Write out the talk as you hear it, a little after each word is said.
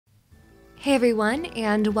Hey everyone,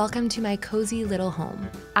 and welcome to my cozy little home.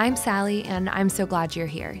 I'm Sally, and I'm so glad you're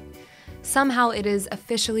here. Somehow it is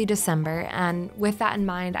officially December, and with that in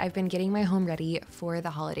mind, I've been getting my home ready for the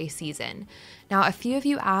holiday season. Now, a few of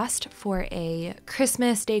you asked for a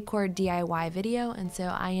Christmas Decor DIY video, and so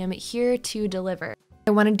I am here to deliver. I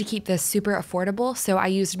wanted to keep this super affordable, so I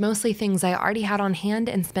used mostly things I already had on hand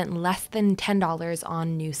and spent less than $10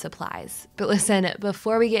 on new supplies. But listen,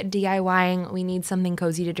 before we get DIYing, we need something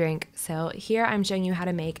cozy to drink, so here I'm showing you how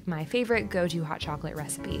to make my favorite go-to hot chocolate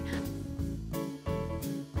recipe.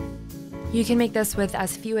 You can make this with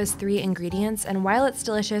as few as 3 ingredients, and while it's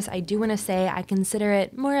delicious, I do want to say I consider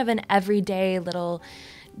it more of an everyday little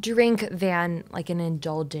drink than like an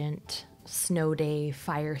indulgent snow day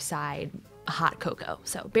fireside hot cocoa,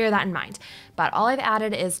 so bear that in mind. But all I've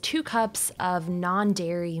added is 2 cups of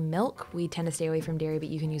non-dairy milk. We tend to stay away from dairy, but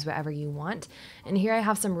you can use whatever you want. And here I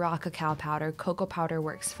have some raw cacao powder. Cocoa powder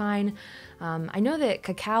works fine. I know that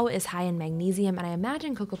cacao is high in magnesium, and I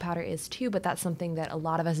imagine cocoa powder is too, but that's something that a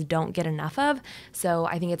lot of us don't get enough of, so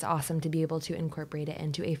I think it's awesome to be able to incorporate it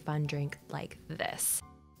into a fun drink like this.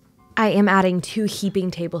 I am adding 2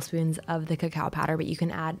 heaping tablespoons of the cacao powder, but you can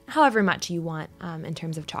add however much you want in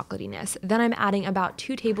terms of chocolatiness. Then I'm adding about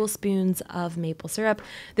 2 tablespoons of maple syrup.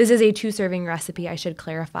 This is a 2-serving recipe, I should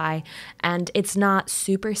clarify, and it's not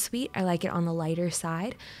super sweet. I like it on the lighter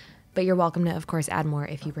side, but you're welcome to, of course, add more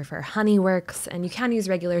if you prefer. Honey works, and you can use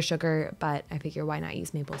regular sugar, but I figure why not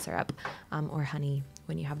use maple syrup or honey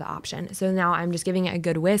when you have the option. So now I'm just giving it a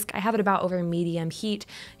good whisk. I have it about over medium heat.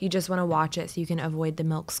 You just want to watch it so you can avoid the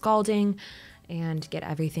milk scalding and get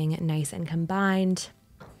everything nice and combined.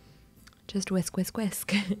 Just whisk, whisk,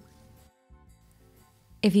 whisk.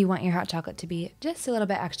 If you want your hot chocolate to be just a little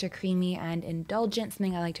bit extra creamy and indulgent,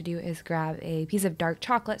 something I like to do is grab a piece of dark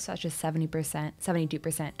chocolate, such as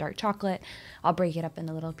 72% dark chocolate. I'll break it up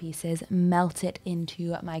into little pieces, melt it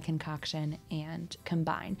into my concoction, and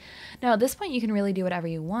combine. Now at this point you can really do whatever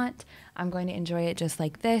you want. I'm going to enjoy it just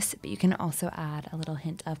like this, but you can also add a little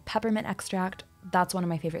hint of peppermint extract. That's one of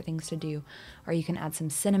my favorite things to do. Or you can add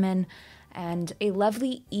some cinnamon. And a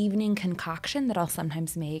lovely evening concoction that I'll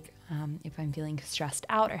sometimes make if I'm feeling stressed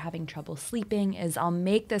out or having trouble sleeping is I'll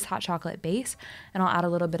make this hot chocolate base and I'll add a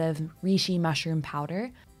little bit of reishi mushroom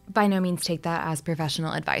powder. By no means take that as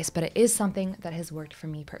professional advice, but it is something that has worked for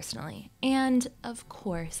me personally. And of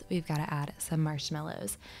course, we've got to add some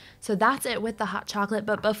marshmallows. So that's it with the hot chocolate.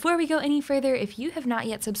 But before we go any further, if you have not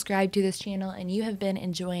yet subscribed to this channel and you have been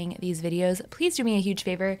enjoying these videos, please do me a huge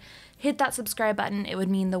favor. Hit that subscribe button. It would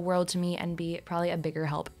mean the world to me and be probably a bigger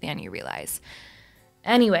help than you realize.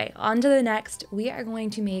 Anyway, on to the next. We are going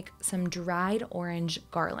to make some dried orange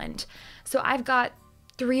garland. So I've got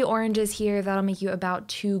 3 oranges here. That'll make you about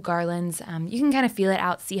 2 garlands. You can kind of feel it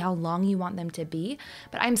out, see how long you want them to be,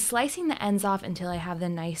 but I'm slicing the ends off until I have the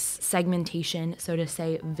nice segmentation, so to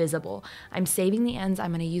say, visible. I'm saving the ends. I'm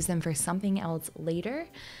going to use them for something else later.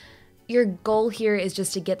 Your goal here is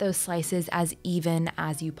just to get those slices as even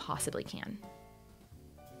as you possibly can.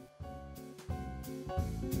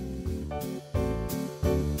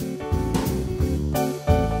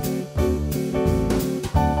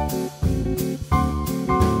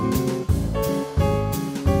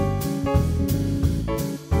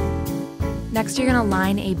 Next, you're gonna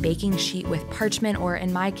line a baking sheet with parchment, or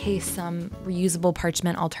in my case, some reusable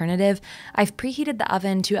parchment alternative. I've preheated the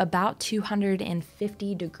oven to about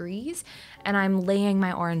 250 degrees, and I'm laying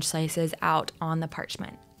my orange slices out on the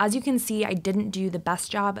parchment. As you can see, I didn't do the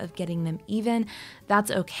best job of getting them even.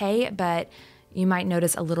 That's okay, but you might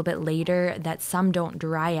notice a little bit later that some don't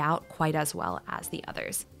dry out quite as well as the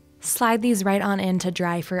others. Slide these right on in to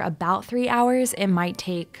dry for about 3 hours. It might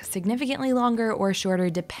take significantly longer or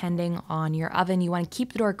shorter depending on your oven. You want to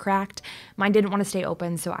keep the door cracked. Mine didn't want to stay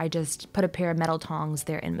open, so I just put a pair of metal tongs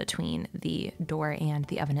there in between the door and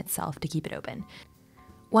the oven itself to keep it open.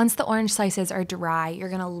 Once the orange slices are dry, you're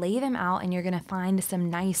gonna lay them out and you're gonna find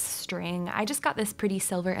some nice string. I just got this pretty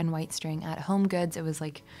silver and white string at Home Goods. It was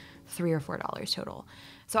like $3 or $4 total.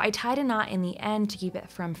 So I tied a knot in the end to keep it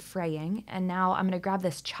from fraying, and now I'm gonna grab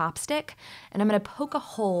this chopstick and I'm gonna poke a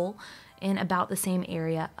hole in about the same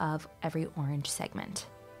area of every orange segment.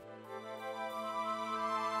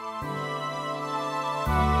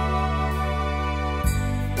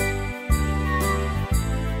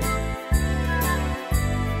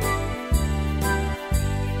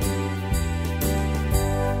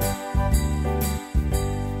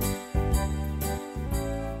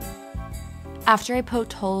 After I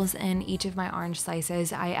poked holes in each of my orange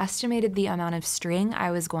slices, I estimated the amount of string I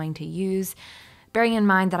was going to use, bearing in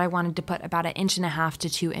mind that I wanted to put about 1.5 to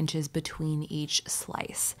 2 inches between each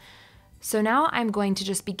slice. So now I'm going to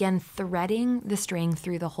just begin threading the string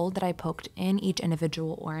through the hole that I poked in each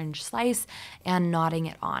individual orange slice and knotting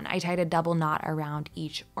it on. I tied a double knot around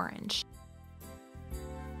each orange.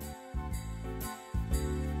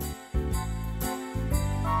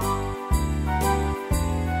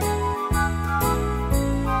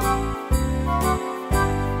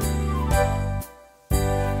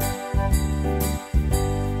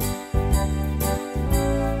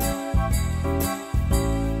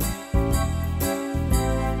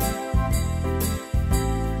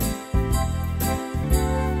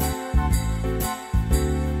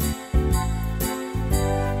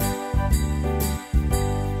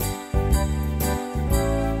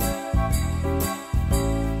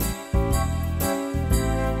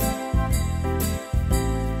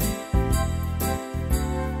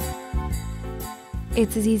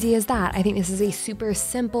 It's as easy as that. I think this is a super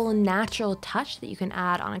simple, natural touch that you can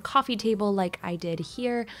add on a coffee table like I did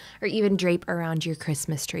here, or even drape around your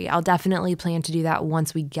Christmas tree. I'll definitely plan to do that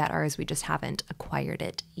once we get ours. We just haven't acquired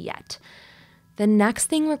it yet. The next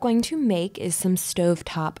thing we're going to make is some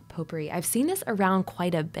stovetop potpourri. I've seen this around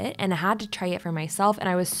quite a bit and I had to try it for myself, and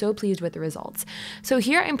I was so pleased with the results. So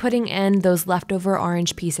here I'm putting in those leftover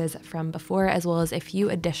orange pieces from before, as well as a few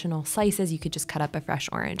additional slices. You could just cut up a fresh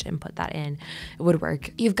orange and put that in. It would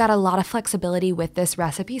work. You've got a lot of flexibility with this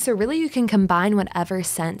recipe, so really you can combine whatever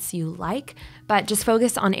scents you like, but just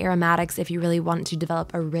focus on aromatics if you really want to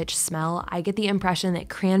develop a rich smell. I get the impression that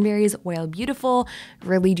cranberries, while beautiful,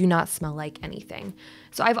 really do not smell like anything.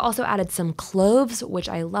 So I've also added some cloves, which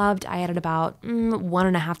I loved. I added about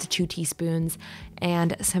 1.5 to 2 teaspoons,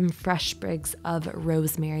 and some fresh sprigs of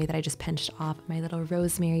rosemary that I just pinched off my little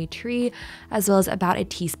rosemary tree, as well as about a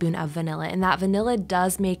teaspoon of vanilla. And that vanilla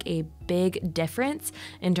does make a big difference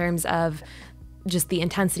in terms of just the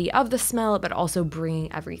intensity of the smell, but also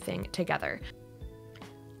bringing everything together.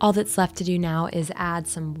 All that's left to do now is add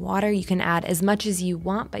some water. You can add as much as you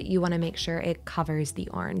want, but you want to make sure it covers the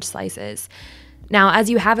orange slices. Now, as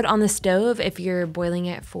you have it on the stove, if you're boiling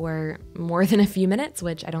it for more than a few minutes,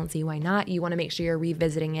 which I don't see why not, you want to make sure you're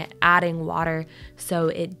revisiting it, adding water so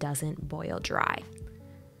it doesn't boil dry.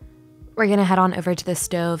 We're gonna head on over to the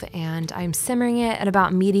stove, and I'm simmering it at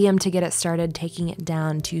about medium to get it started, taking it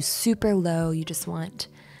down to super low. You just want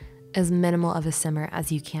as minimal of a simmer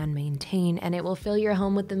as you can maintain, and it will fill your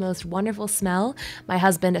home with the most wonderful smell. My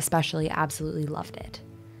husband especially absolutely loved it.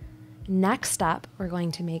 Next up, we're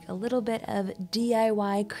going to make a little bit of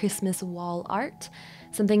DIY Christmas wall art.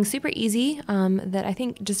 Something super easy that I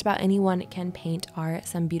think just about anyone can paint are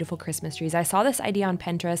some beautiful Christmas trees. I saw this idea on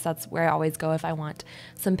Pinterest. That's where I always go if I want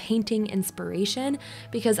some painting inspiration,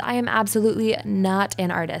 because I am absolutely not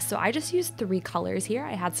an artist. So I just used 3 colors here.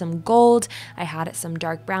 I had some gold, I had some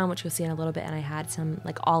dark brown, which we'll see in a little bit, and I had some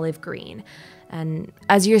like olive green. And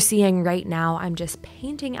as you're seeing right now, I'm just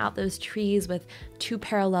painting out those trees with 2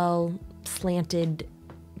 parallel slanted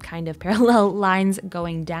kind of parallel lines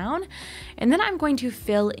going down. And then I'm going to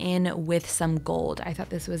fill in with some gold. I thought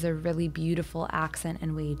this was a really beautiful accent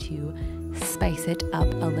and way to spice it up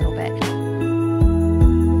a little bit.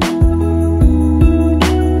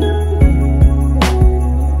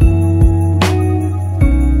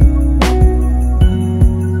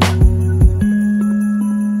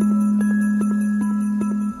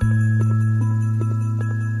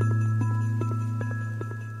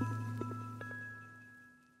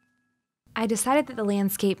 I decided that the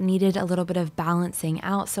landscape needed a little bit of balancing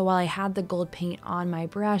out, so while I had the gold paint on my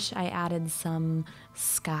brush, I added some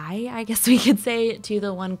sky, I guess we could say, to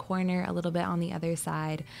the one corner, a little bit on the other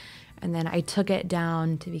side, and then I took it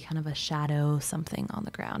down to be kind of a shadow, something on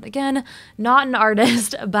the ground. Again, not an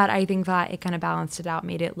artist, but I think that it kind of balanced it out,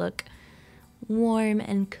 made it look warm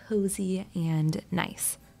and cozy and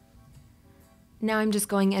nice. Now I'm just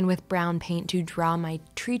going in with brown paint to draw my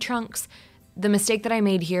tree trunks. The mistake that I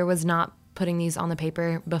made here was not putting these on the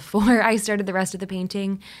paper before I started the rest of the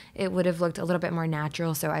painting. It would have looked a little bit more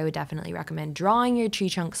natural, so I would definitely recommend drawing your tree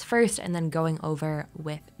trunks first and then going over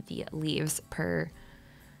with the leaves per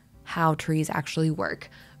how trees actually work.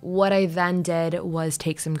 What I then did was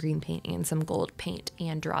take some green paint and some gold paint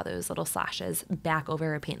and draw those little slashes back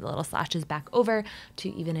over, or paint the little slashes back over to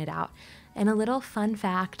even it out. And a little fun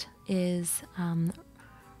fact is,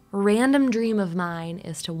 random dream of mine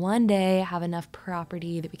is to one day have enough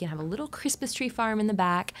property that we can have a little Christmas tree farm in the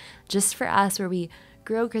back just for us, where we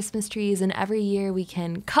grow Christmas trees, and every year we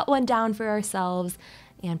can cut one down for ourselves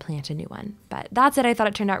and plant a new one. But that's it. I thought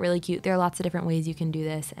it turned out really cute. There are lots of different ways you can do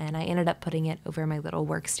this, and I ended up putting it over my little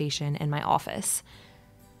workstation in my office.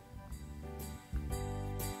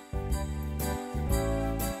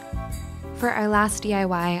 For our last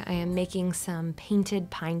DIY, I am making some painted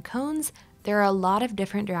pine cones. There are a lot of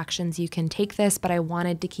different directions you can take this, but I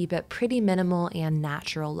wanted to keep it pretty minimal and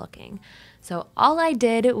natural looking. So all I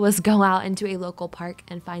did was go out into a local park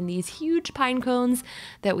and find these huge pine cones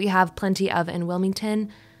that we have plenty of in Wilmington.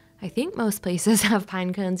 I think most places have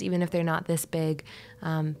pine cones, even if they're not this big,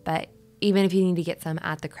 but even if you need to get some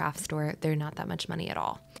at the craft store, they're not that much money at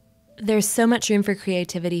all. There's so much room for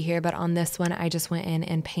creativity here, but on this one, I just went in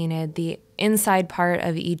and painted the inside part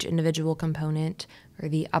of each individual component, or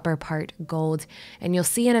the upper part, gold. And you'll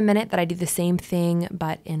see in a minute that I do the same thing,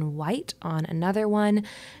 but in white on another one.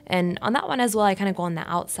 And on that one as well, I kind of go on the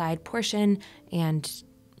outside portion, and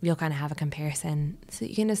you'll kind of have a comparison so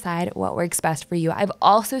you can decide what works best for you. I've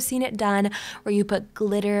also seen it done where you put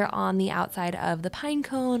glitter on the outside of the pine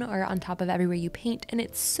cone or on top of everywhere you paint, and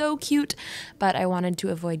it's so cute, but I wanted to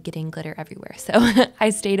avoid getting glitter everywhere. So I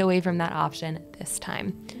stayed away from that option this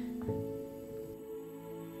time.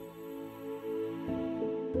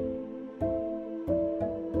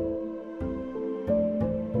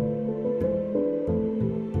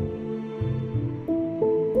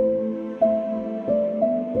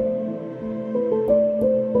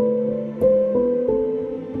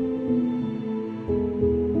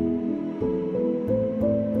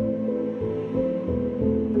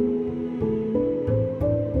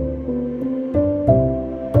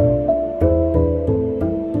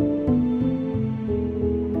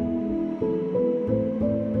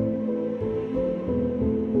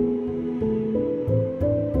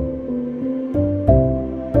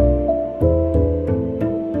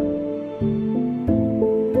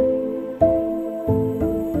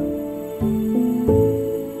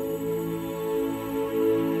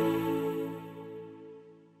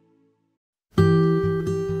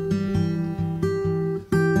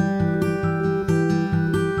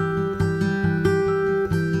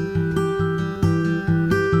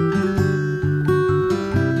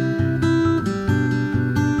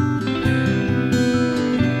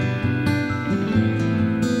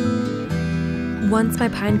 Once my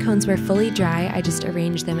pine cones were fully dry, I just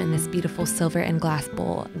arranged them in this beautiful silver and glass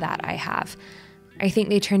bowl that I have. I think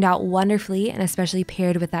they turned out wonderfully, and especially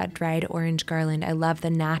paired with that dried orange garland, I love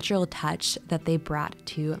the natural touch that they brought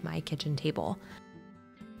to my kitchen table.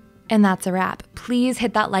 And that's a wrap. Please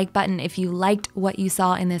hit that like button if you liked what you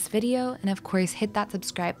saw in this video, and of course hit that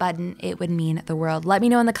subscribe button. It would mean the world. Let me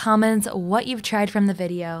know in the comments what you've tried from the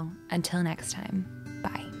video. Until next time.